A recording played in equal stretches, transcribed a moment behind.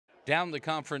Down the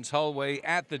conference hallway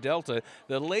at the Delta,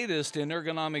 the latest in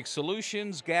ergonomic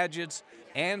solutions, gadgets,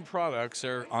 and products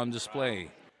are on display.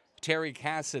 Terry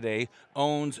Cassaday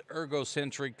owns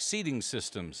ergoCentric seating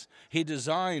systems. He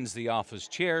designs the office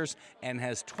chairs and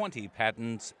has 20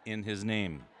 patents in his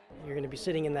name. You're going to be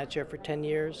sitting in that chair for 10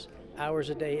 years, hours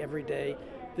a day, every day.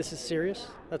 This is serious.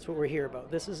 That's what we're here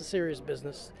about. This is a serious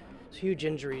business. There's huge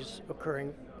injuries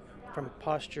occurring from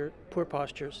posture, poor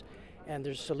postures, and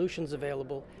there's solutions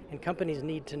available, and companies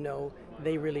need to know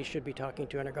they really should be talking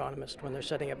to an ergonomist when they're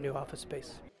setting up new office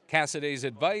space. Cassaday's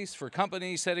advice for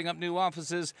companies setting up new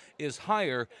offices is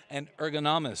hire an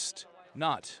ergonomist,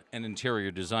 not an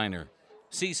interior designer.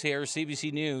 Cease here,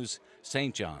 CBC News,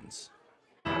 St. John's.